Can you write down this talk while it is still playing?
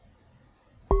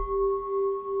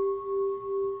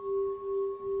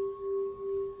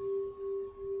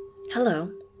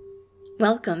Hello,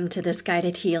 welcome to this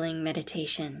guided healing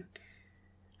meditation.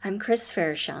 I'm Chris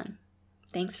Farashon.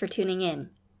 Thanks for tuning in.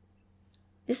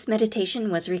 This meditation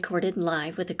was recorded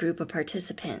live with a group of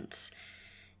participants.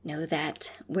 Know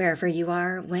that wherever you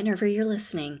are, whenever you're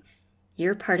listening,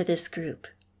 you're part of this group,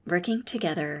 working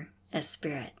together as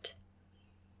spirit.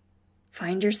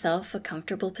 Find yourself a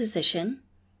comfortable position,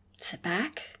 sit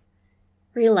back,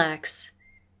 relax,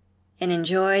 and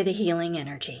enjoy the healing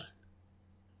energy.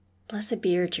 Blessed be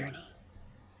your journey.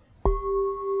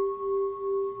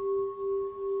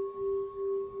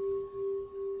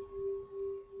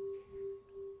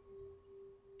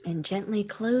 And gently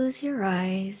close your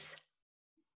eyes.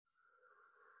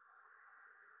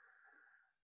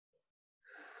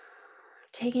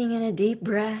 Taking in a deep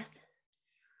breath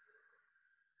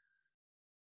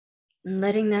and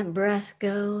letting that breath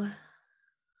go.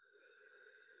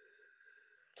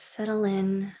 Settle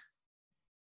in.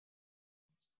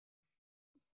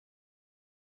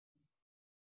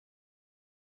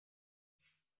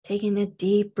 Taking a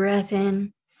deep breath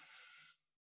in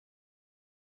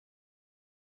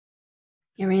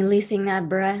and releasing that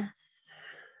breath.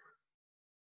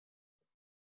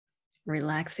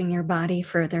 Relaxing your body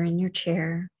further in your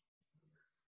chair.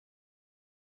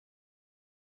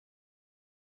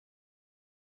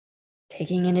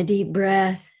 Taking in a deep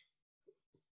breath.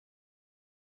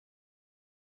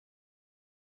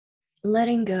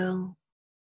 Letting go.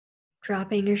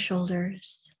 Dropping your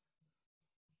shoulders.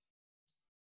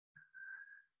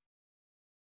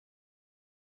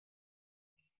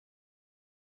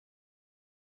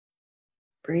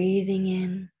 Breathing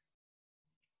in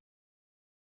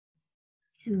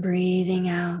and breathing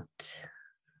out.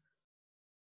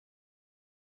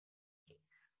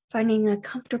 Finding a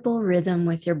comfortable rhythm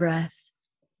with your breath.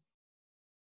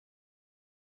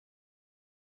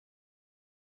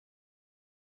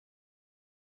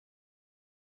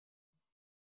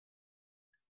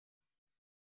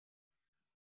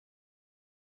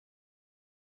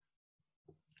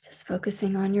 Just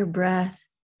focusing on your breath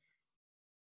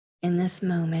in this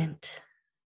moment.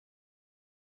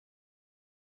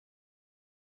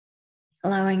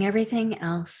 Allowing everything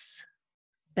else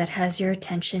that has your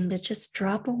attention to just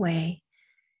drop away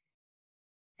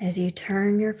as you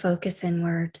turn your focus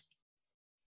inward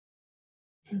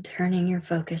and turning your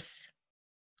focus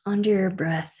onto your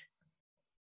breath.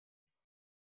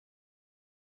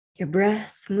 Your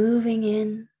breath moving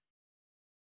in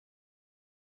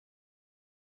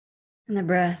and the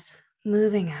breath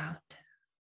moving out.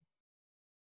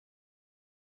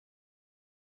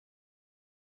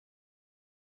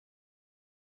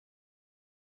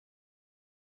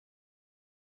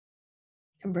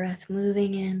 Your breath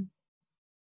moving in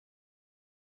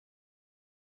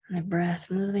and the breath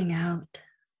moving out.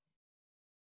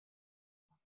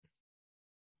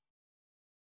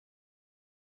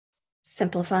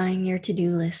 Simplifying your to-do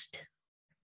list.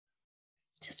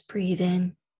 Just breathe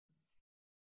in,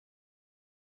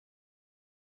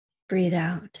 breathe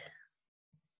out.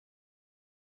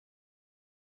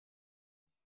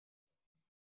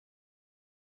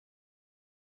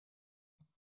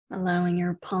 Allowing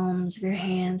your palms of your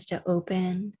hands to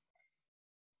open,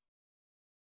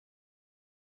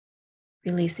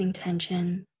 releasing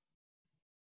tension.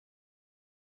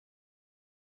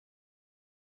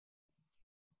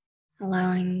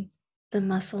 Allowing the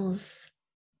muscles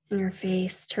in your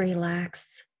face to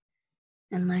relax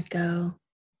and let go.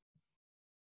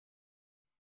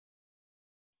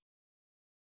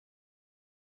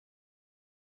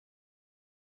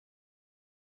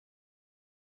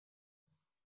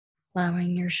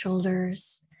 Allowing your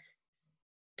shoulders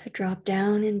to drop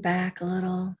down and back a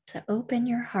little, to open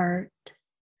your heart,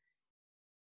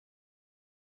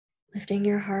 lifting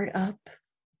your heart up.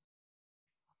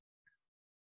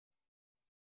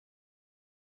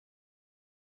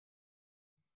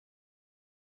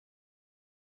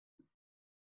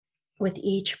 With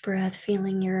each breath,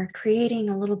 feeling you're creating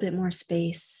a little bit more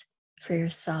space for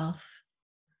yourself.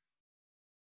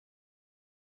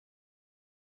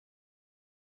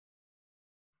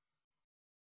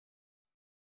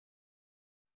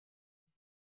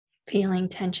 Feeling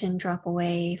tension drop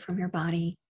away from your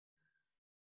body.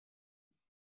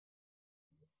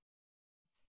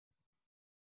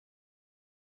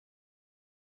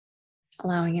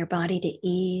 Allowing your body to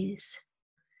ease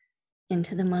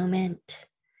into the moment.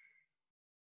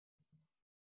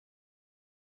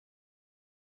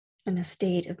 In a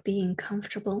state of being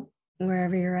comfortable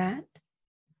wherever you're at.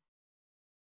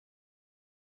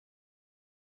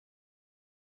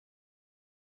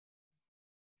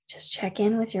 Just check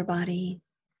in with your body.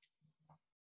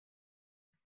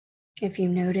 If you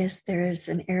notice there's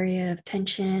an area of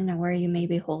tension or where you may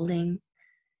be holding,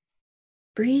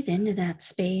 breathe into that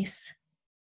space.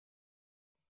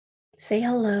 Say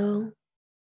hello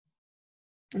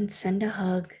and send a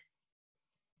hug,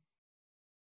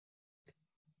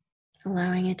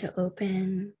 allowing it to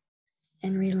open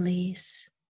and release.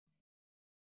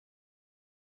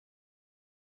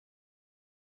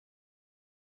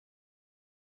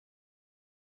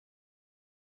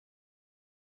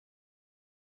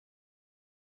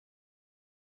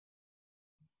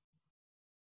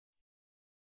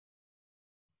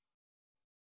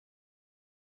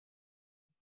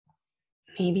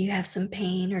 Maybe you have some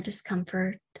pain or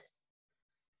discomfort.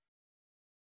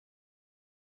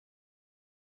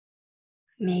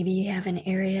 Maybe you have an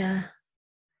area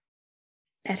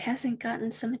that hasn't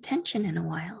gotten some attention in a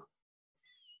while.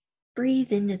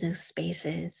 Breathe into those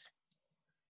spaces.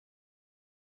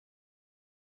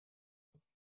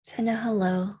 Send a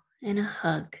hello and a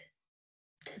hug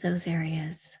to those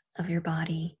areas of your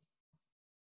body.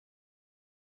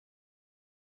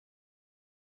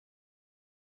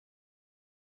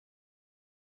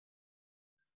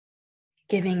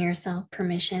 Giving yourself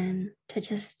permission to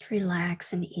just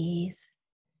relax and ease.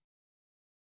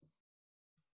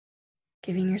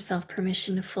 Giving yourself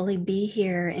permission to fully be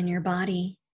here in your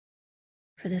body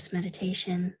for this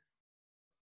meditation.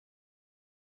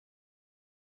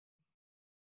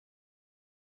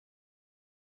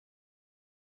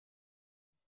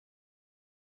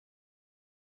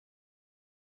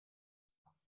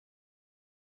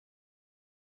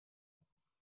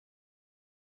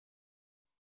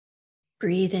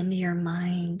 Breathe into your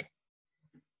mind.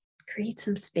 Create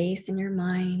some space in your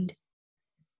mind.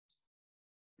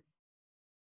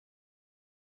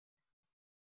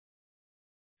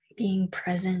 Being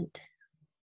present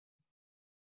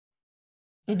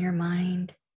in your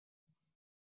mind.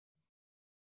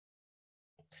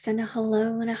 Send a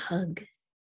hello and a hug.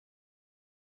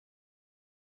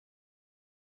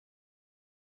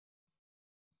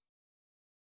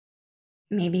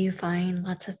 Maybe you find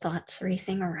lots of thoughts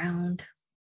racing around.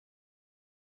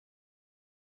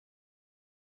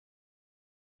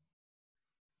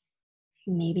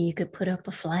 Maybe you could put up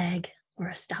a flag or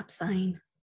a stop sign,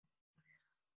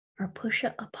 or push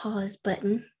a pause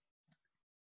button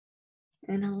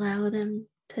and allow them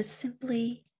to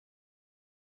simply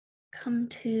come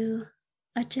to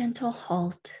a gentle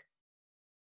halt,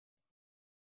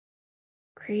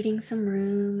 creating some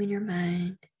room in your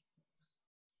mind.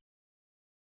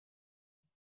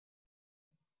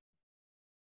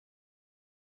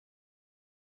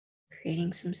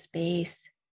 Creating some space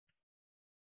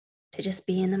to just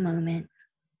be in the moment.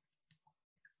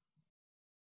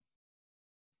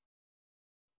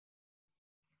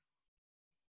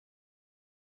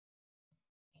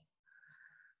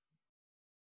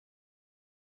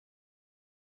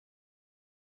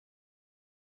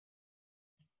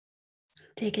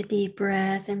 Take a deep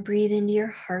breath and breathe into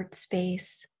your heart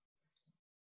space.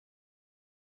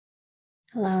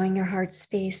 Allowing your heart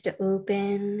space to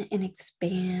open and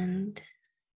expand.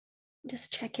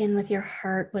 Just check in with your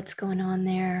heart, what's going on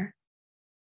there.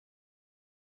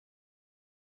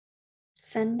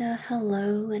 Send a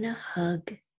hello and a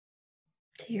hug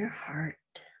to your heart.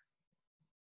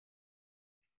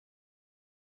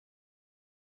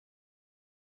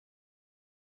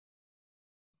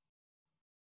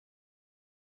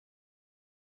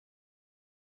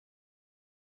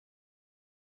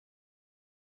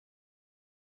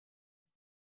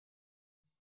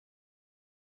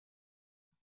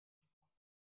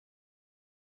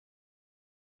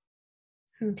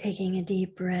 And taking a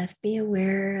deep breath, be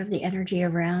aware of the energy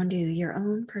around you, your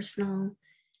own personal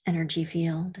energy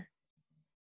field.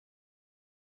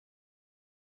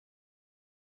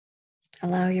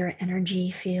 Allow your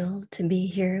energy field to be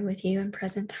here with you in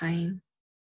present time.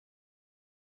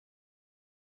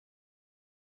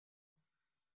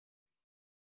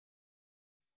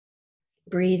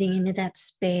 Breathing into that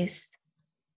space,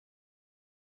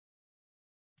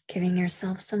 giving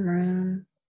yourself some room,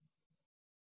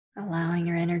 allowing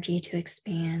your energy to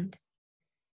expand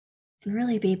and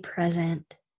really be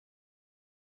present.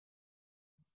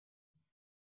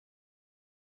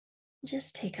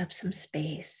 Just take up some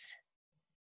space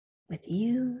with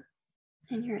you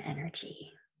and your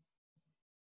energy.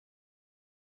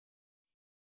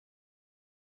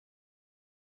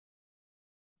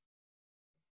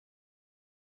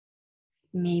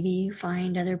 Maybe you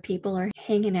find other people are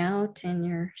hanging out in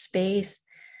your space,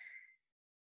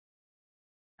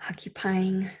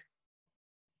 occupying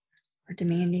or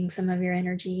demanding some of your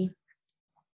energy.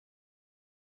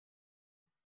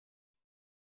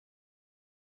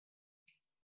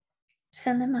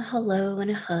 Send them a hello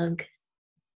and a hug.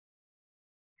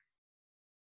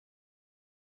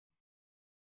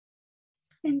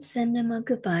 And send them a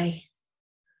goodbye,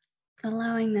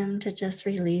 allowing them to just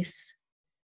release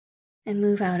and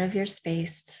move out of your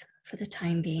space for the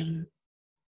time being.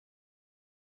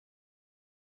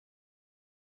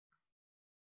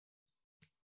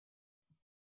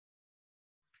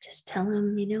 Just tell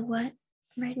them, you know what,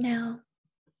 right now,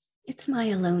 it's my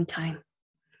alone time.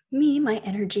 Me, my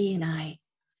energy, and I.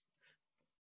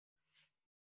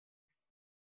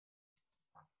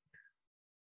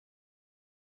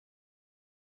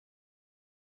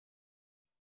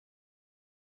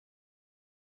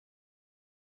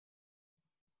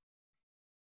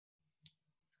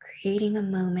 Creating a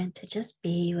moment to just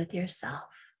be with yourself,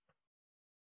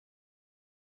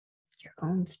 your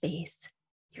own space,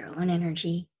 your own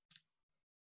energy,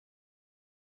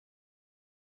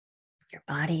 your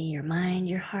body, your mind,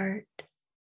 your heart,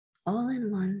 all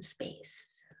in one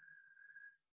space.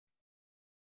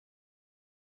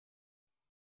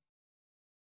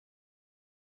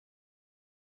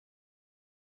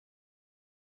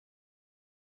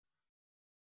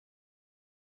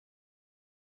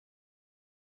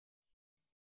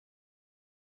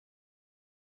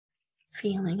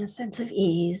 Feeling a sense of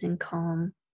ease and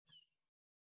calm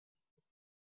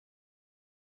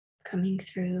coming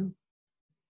through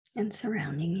and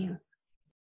surrounding you.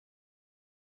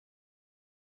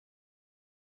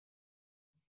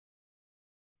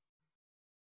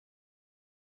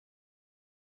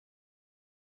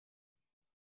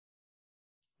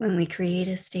 When we create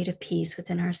a state of peace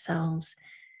within ourselves,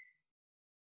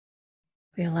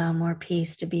 we allow more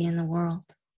peace to be in the world.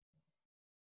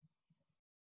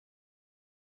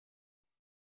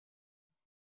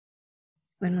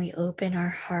 When we open our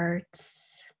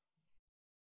hearts,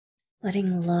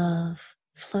 letting love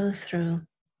flow through,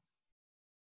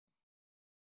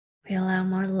 we allow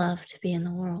more love to be in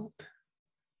the world.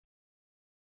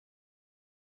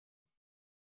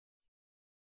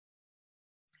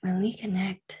 When we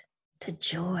connect to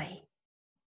joy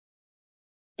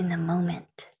in the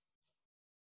moment,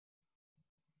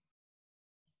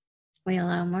 we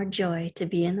allow more joy to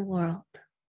be in the world.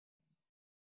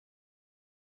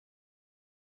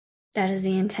 That is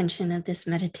the intention of this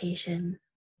meditation.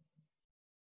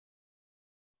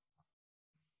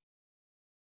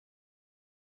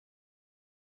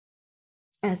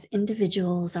 As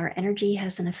individuals, our energy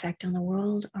has an effect on the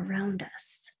world around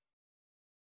us.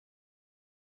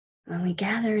 When we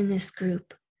gather in this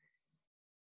group,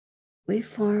 we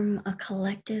form a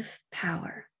collective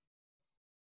power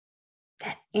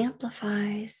that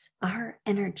amplifies our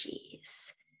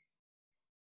energies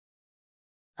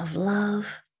of love,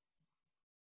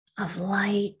 of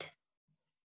light,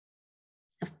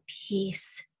 of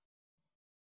peace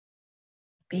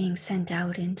being sent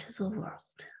out into the world.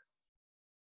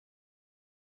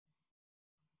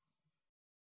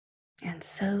 And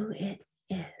so it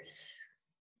is.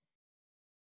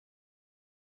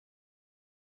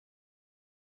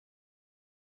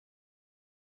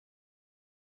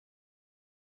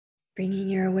 Bringing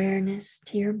your awareness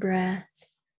to your breath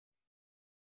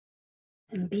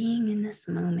and being in this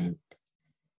moment,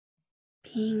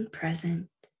 being present.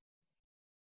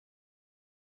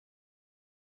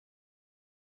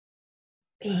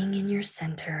 Being in your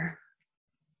center.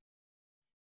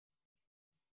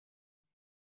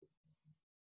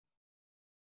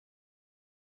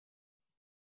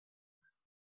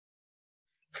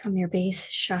 From your base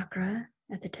chakra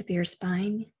at the tip of your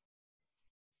spine,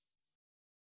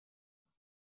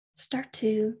 start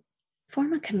to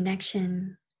form a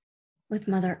connection with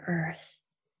Mother Earth,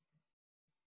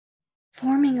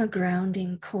 forming a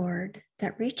grounding cord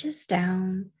that reaches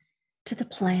down to the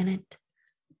planet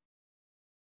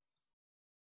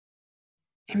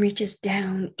and reaches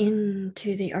down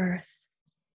into the earth.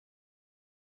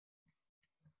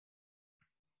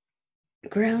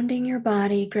 Grounding your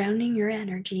body, grounding your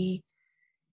energy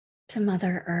to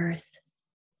Mother Earth.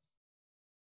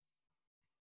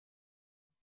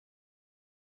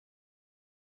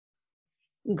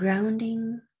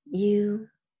 Grounding you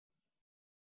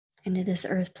into this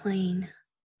earth plane.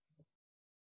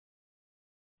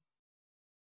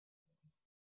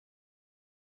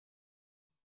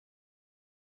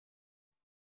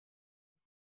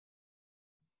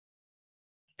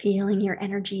 Feeling your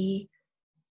energy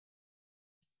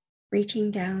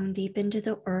reaching down deep into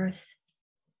the earth.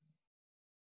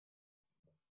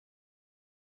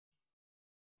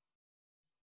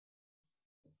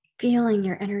 Feeling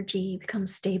your energy become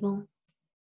stable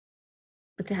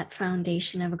with that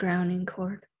foundation of a grounding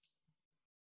cord.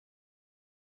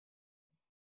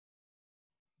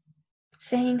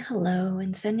 saying hello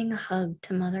and sending a hug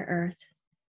to Mother Earth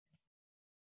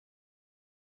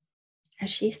as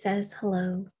she says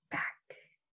hello back.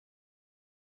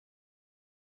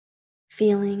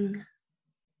 Feeling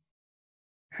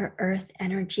her earth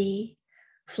energy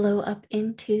flow up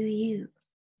into you.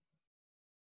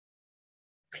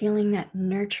 Feeling that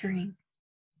nurturing,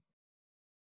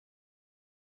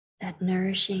 that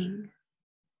nourishing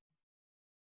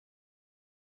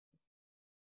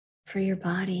for your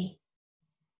body.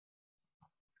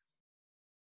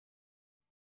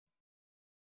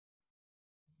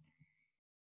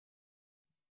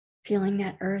 Feeling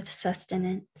that earth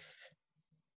sustenance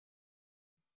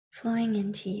flowing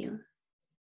into you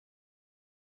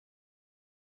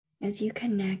as you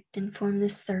connect and form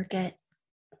this circuit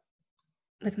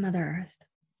with Mother Earth,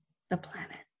 the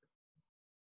planet.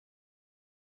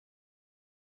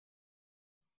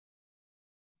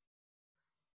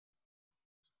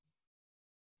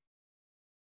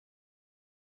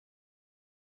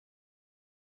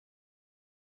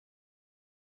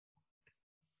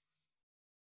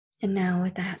 And now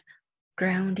with that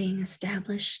grounding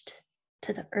established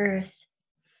to the earth,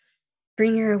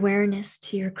 bring your awareness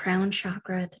to your crown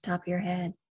chakra at the top of your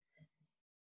head.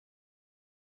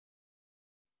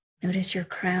 Notice your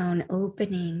crown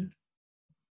opening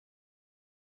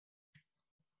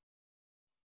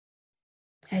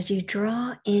as you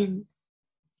draw in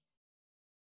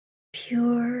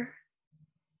pure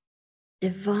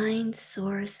divine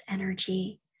source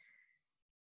energy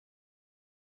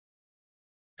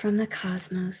from the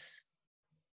cosmos.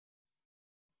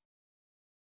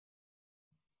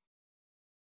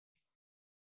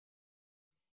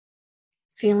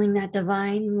 Feeling that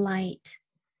divine light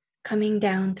coming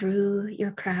down through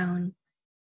your crown,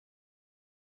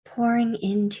 pouring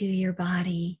into your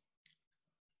body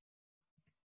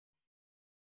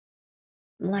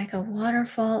like a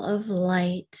waterfall of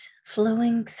light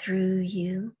flowing through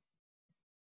you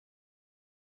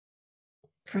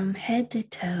from head to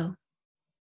toe,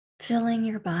 filling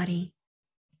your body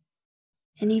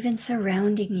and even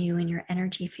surrounding you in your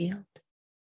energy field.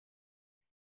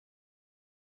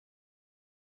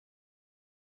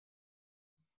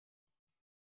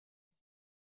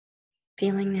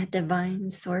 Feeling that divine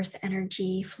source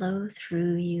energy flow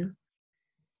through you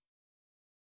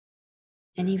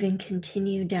and even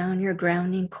continue down your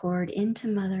grounding cord into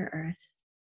Mother Earth.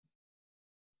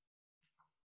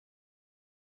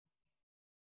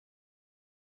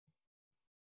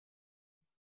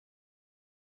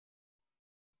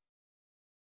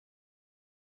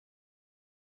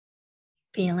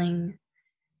 Feeling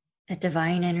that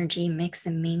divine energy mix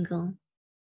and mingle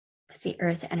with the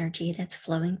earth energy that's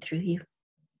flowing through you.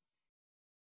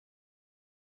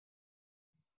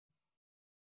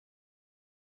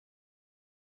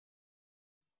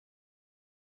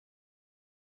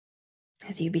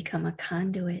 As you become a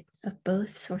conduit of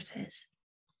both sources.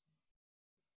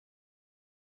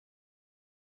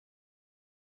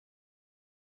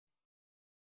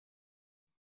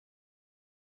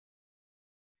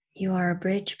 You are a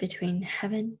bridge between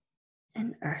heaven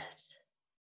and earth,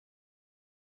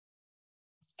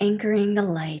 anchoring the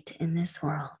light in this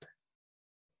world.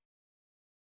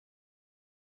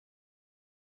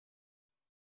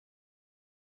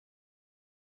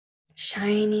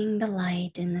 Shining the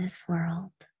light in this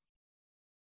world.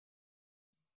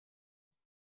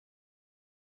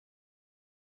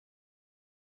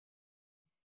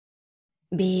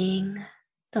 Being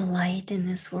the light in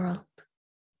this world.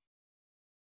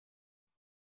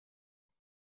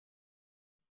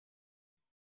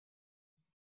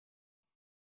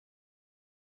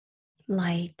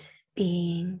 Light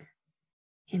being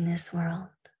in this world.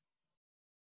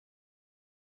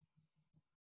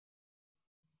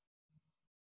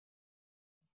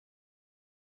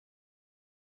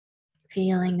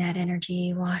 Feeling that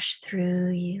energy wash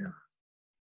through you.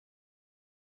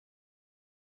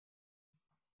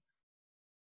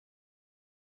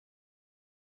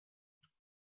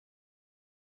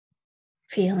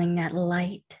 Feeling that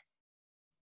light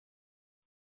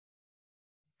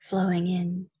flowing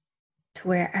in to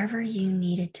wherever you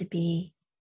need it to be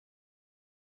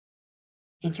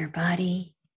in your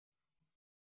body,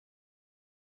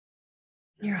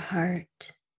 in your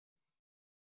heart,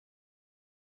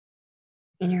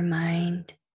 in your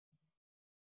mind,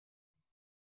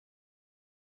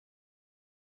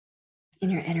 in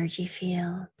your energy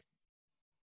field.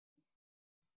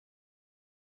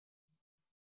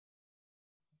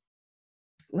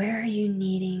 Where are you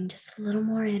needing just a little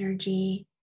more energy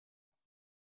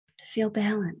to feel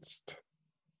balanced,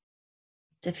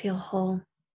 to feel whole?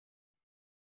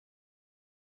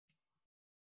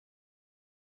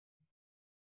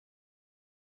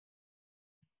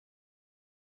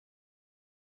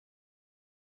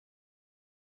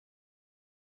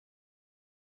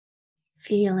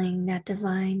 feeling that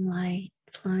divine light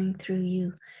flowing through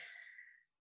you,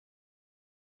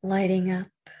 lighting up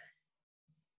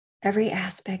every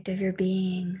aspect of your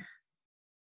being.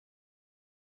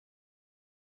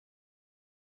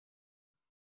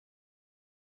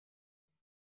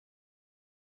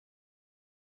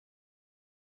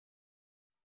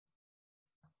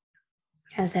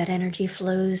 As that energy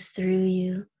flows through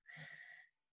you,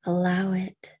 allow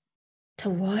it to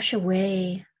wash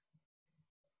away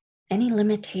any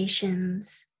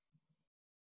limitations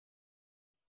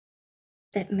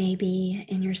that may be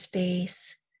in your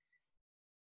space,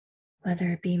 whether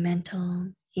it be mental,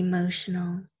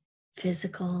 emotional,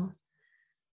 physical,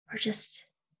 or just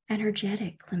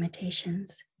energetic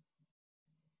limitations.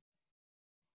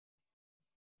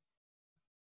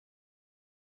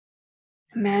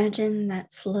 Imagine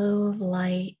that flow of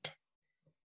light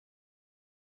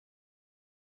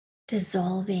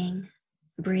dissolving,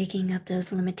 breaking up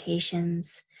those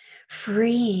limitations,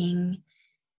 freeing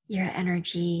your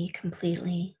energy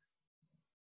completely.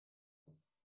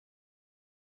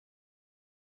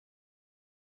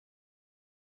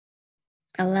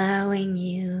 Allowing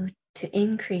you to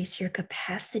increase your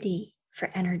capacity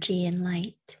for energy and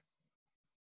light.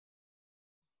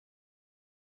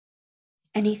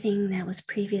 Anything that was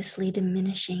previously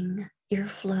diminishing your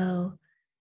flow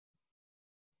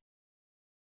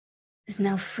is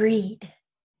now freed.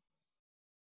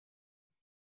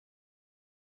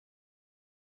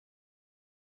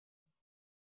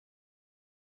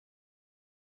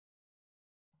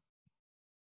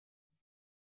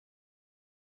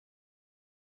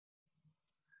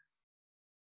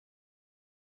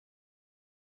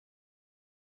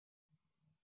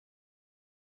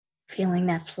 Feeling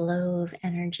that flow of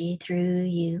energy through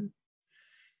you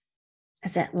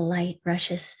as that light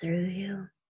rushes through you.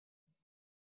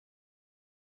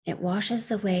 It washes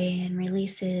away and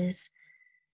releases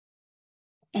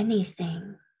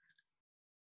anything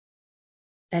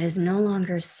that is no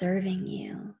longer serving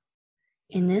you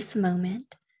in this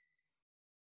moment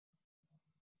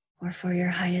or for your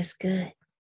highest good.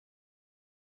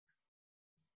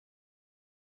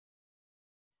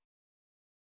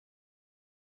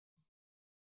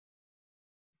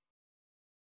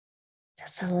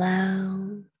 Just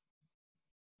allow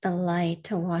the light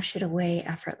to wash it away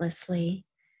effortlessly,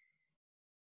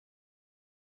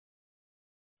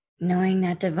 knowing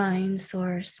that divine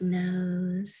source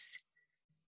knows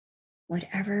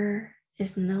whatever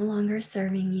is no longer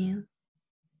serving you,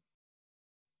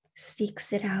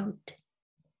 seeks it out,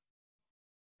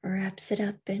 wraps it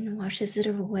up and washes it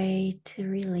away to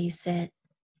release it.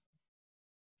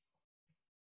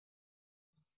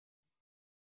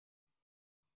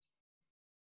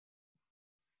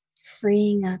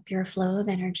 Freeing up your flow of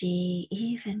energy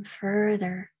even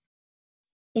further,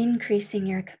 increasing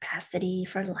your capacity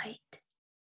for light.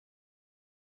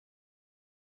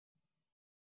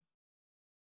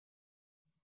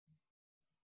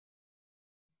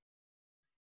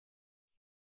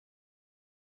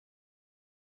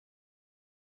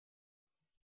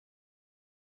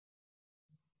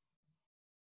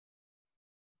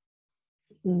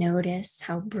 Notice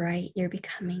how bright you're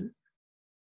becoming.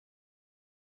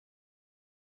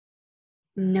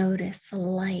 Notice the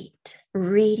light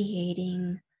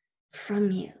radiating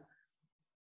from you.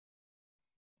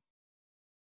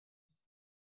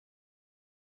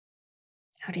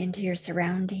 Out into your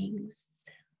surroundings,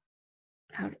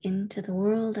 out into the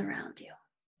world around you.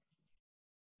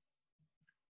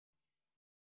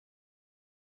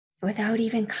 Without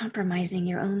even compromising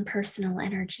your own personal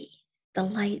energy, the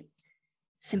light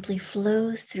simply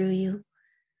flows through you,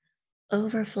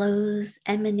 overflows,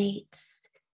 emanates,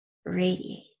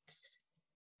 radiates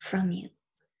from you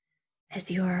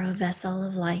as you are a vessel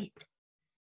of light,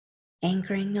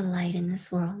 anchoring the light in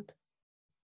this world.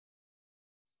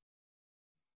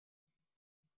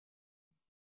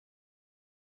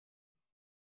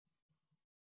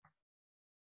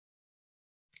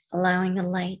 Allowing the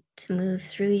light to move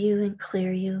through you and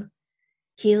clear you,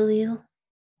 heal you,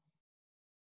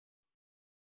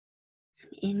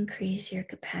 and increase your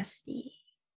capacity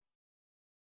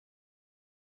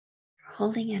for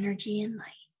holding energy and light.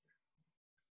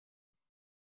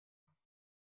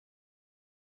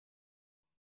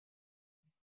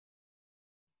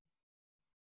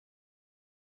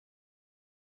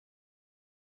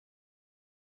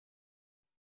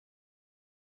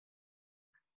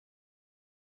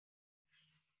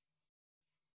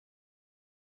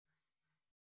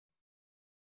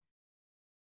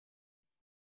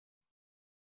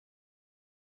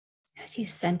 As you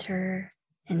center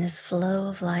in this flow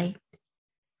of light,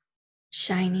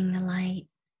 shining the light,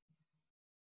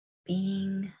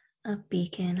 being a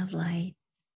beacon of light.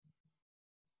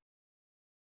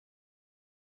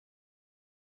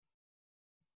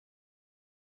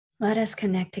 Let us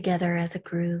connect together as a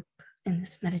group in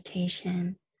this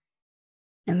meditation.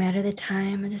 No matter the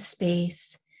time or the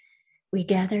space, we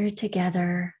gather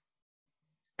together,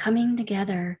 coming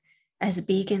together as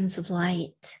beacons of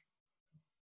light,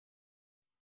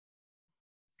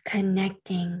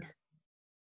 connecting,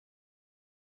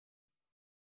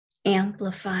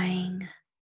 amplifying,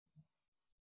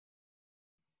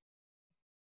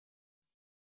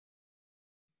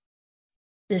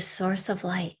 this source of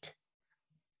light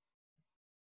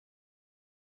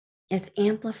is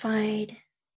amplified,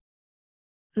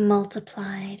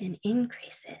 multiplied, and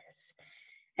increases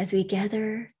as we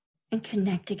gather and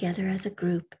connect together as a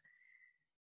group,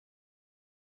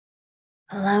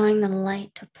 allowing the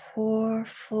light to pour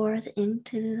forth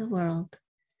into the world,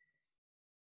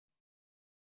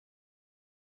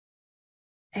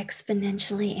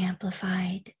 exponentially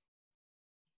amplified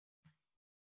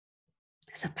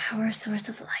as a power source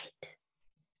of light.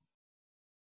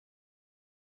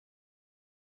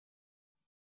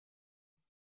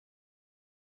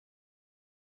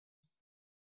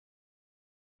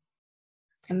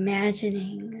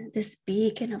 Imagining this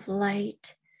beacon of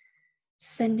light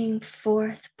sending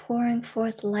forth, pouring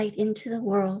forth light into the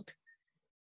world,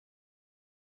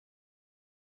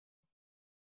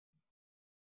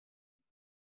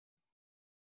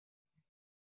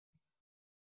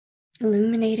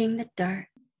 illuminating the dark.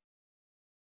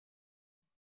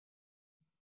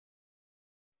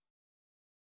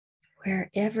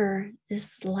 Wherever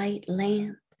this light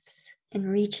lands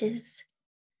and reaches,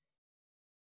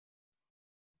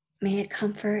 may it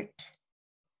comfort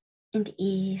and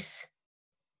ease.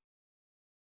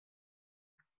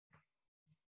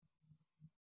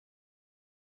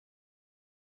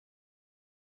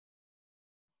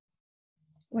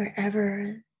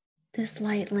 Wherever this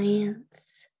light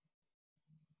lands,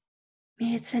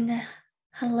 may it send a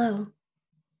hello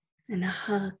and a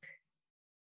hug.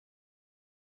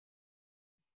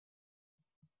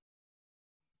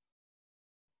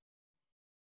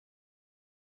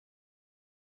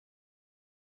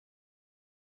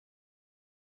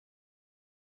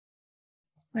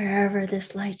 Wherever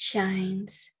this light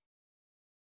shines,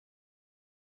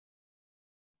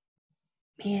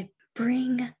 may it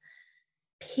bring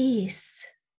peace.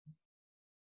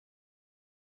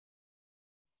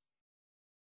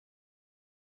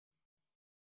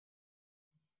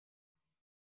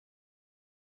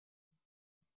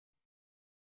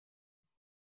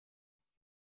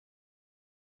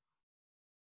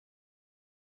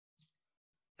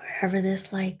 Wherever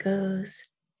this light goes,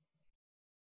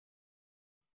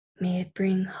 may it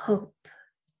bring hope.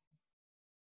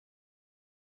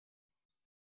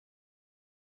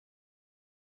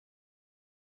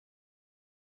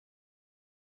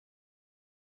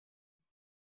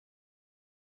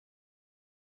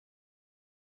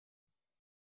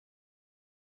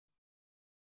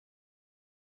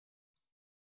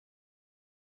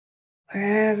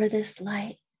 Wherever this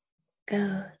light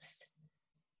goes,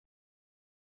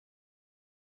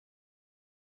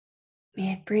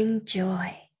 may it bring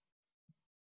joy.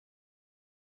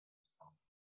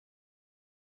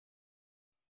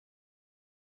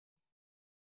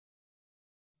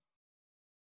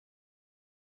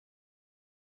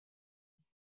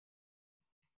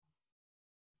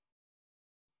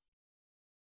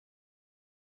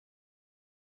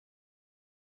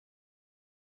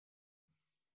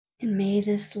 And may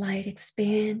this light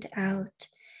expand out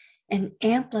and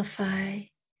amplify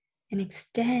and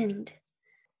extend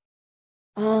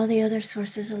all the other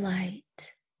sources of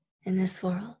light in this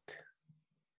world.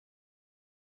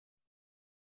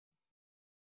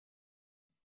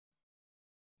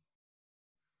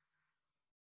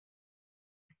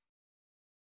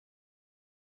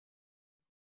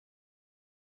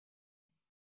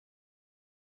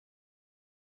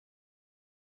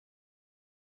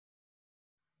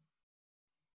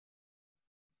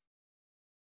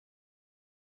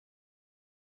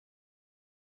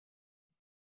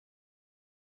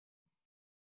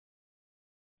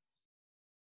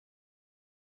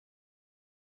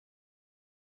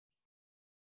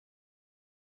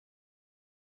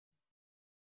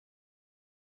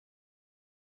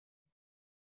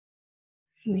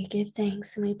 We give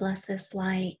thanks and we bless this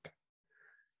light.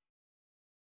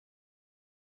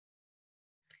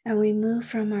 And we move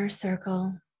from our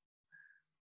circle,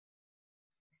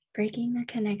 breaking the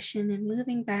connection and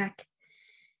moving back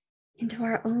into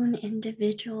our own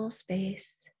individual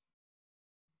space.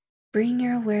 Bring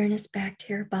your awareness back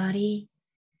to your body,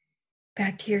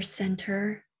 back to your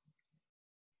center.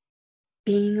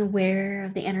 being aware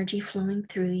of the energy flowing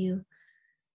through you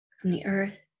from the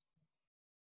earth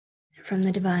and from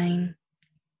the divine.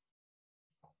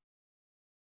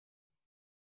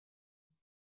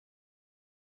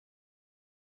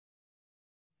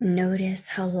 Notice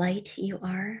how light you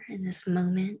are in this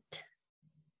moment.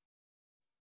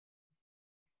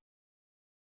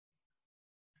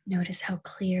 Notice how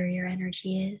clear your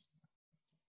energy is.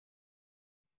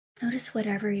 Notice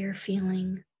whatever you're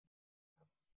feeling.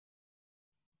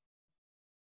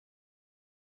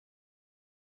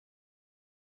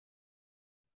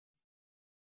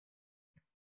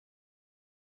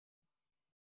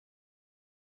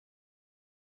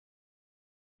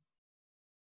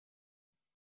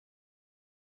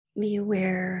 Be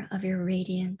aware of your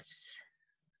radiance.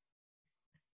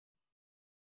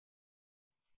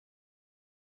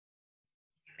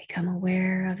 Become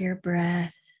aware of your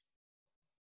breath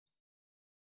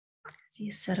as you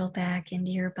settle back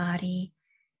into your body.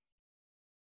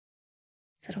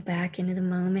 Settle back into the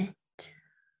moment.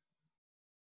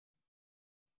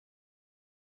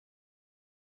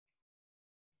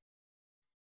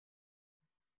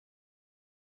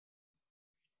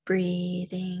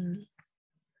 Breathing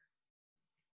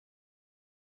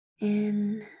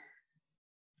in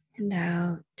and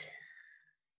out.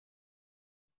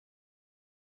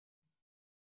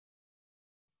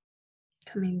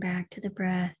 Coming back to the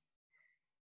breath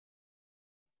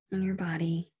in your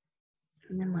body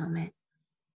in the moment.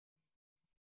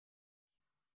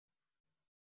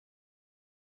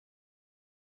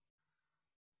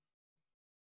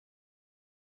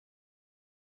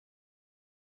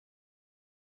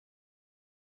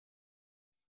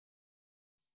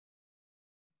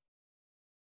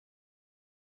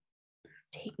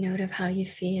 Take note of how you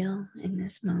feel in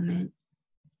this moment.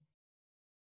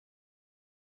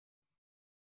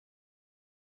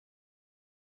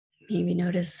 Maybe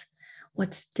notice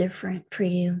what's different for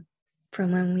you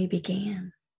from when we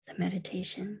began the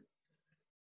meditation.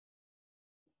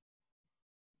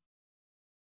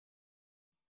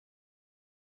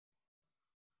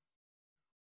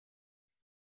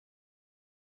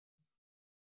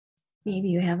 Maybe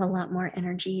you have a lot more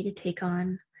energy to take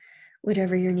on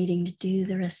whatever you're needing to do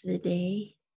the rest of the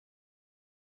day.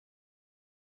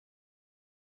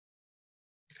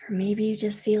 Or maybe you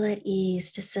just feel at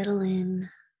ease to settle in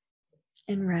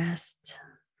and rest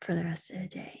for the rest of the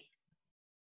day.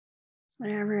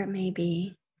 Whatever it may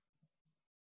be.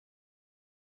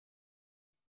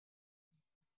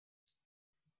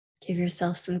 Give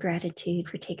yourself some gratitude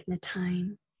for taking the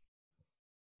time,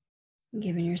 and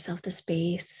giving yourself the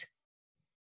space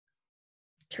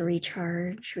to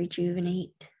recharge,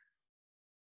 rejuvenate,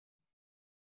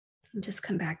 and just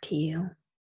come back to you.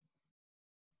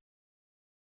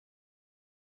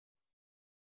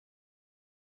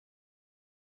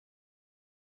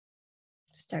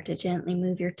 Start to gently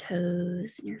move your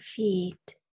toes and your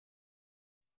feet.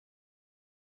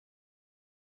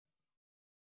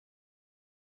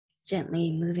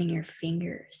 Gently moving your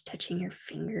fingers, touching your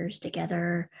fingers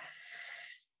together.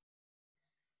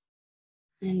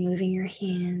 And moving your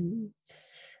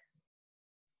hands.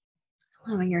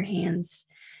 Allowing your hands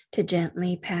to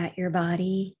gently pat your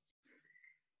body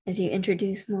as you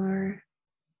introduce more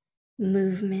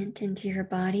movement into your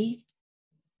body,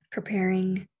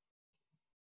 preparing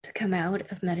to come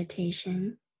out of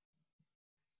meditation.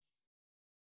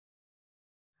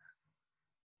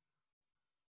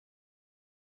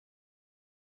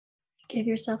 Give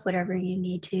yourself whatever you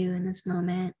need to in this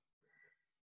moment.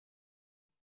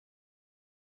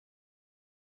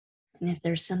 And if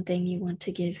there's something you want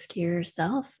to give to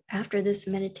yourself after this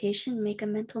meditation, make a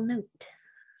mental note.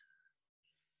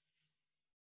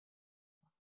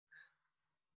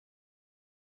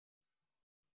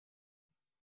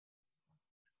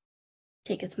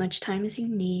 Take as much time as you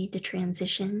need to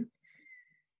transition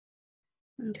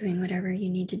and doing whatever you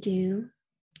need to do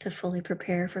to fully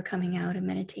prepare for coming out of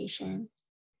meditation.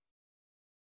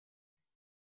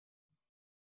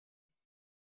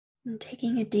 And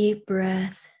taking a deep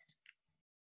breath,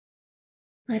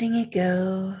 letting it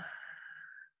go.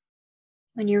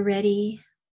 When you're ready,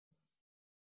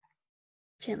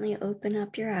 gently open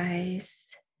up your eyes,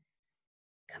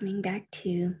 coming back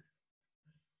to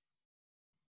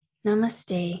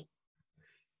Namaste.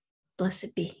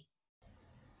 Blessed be.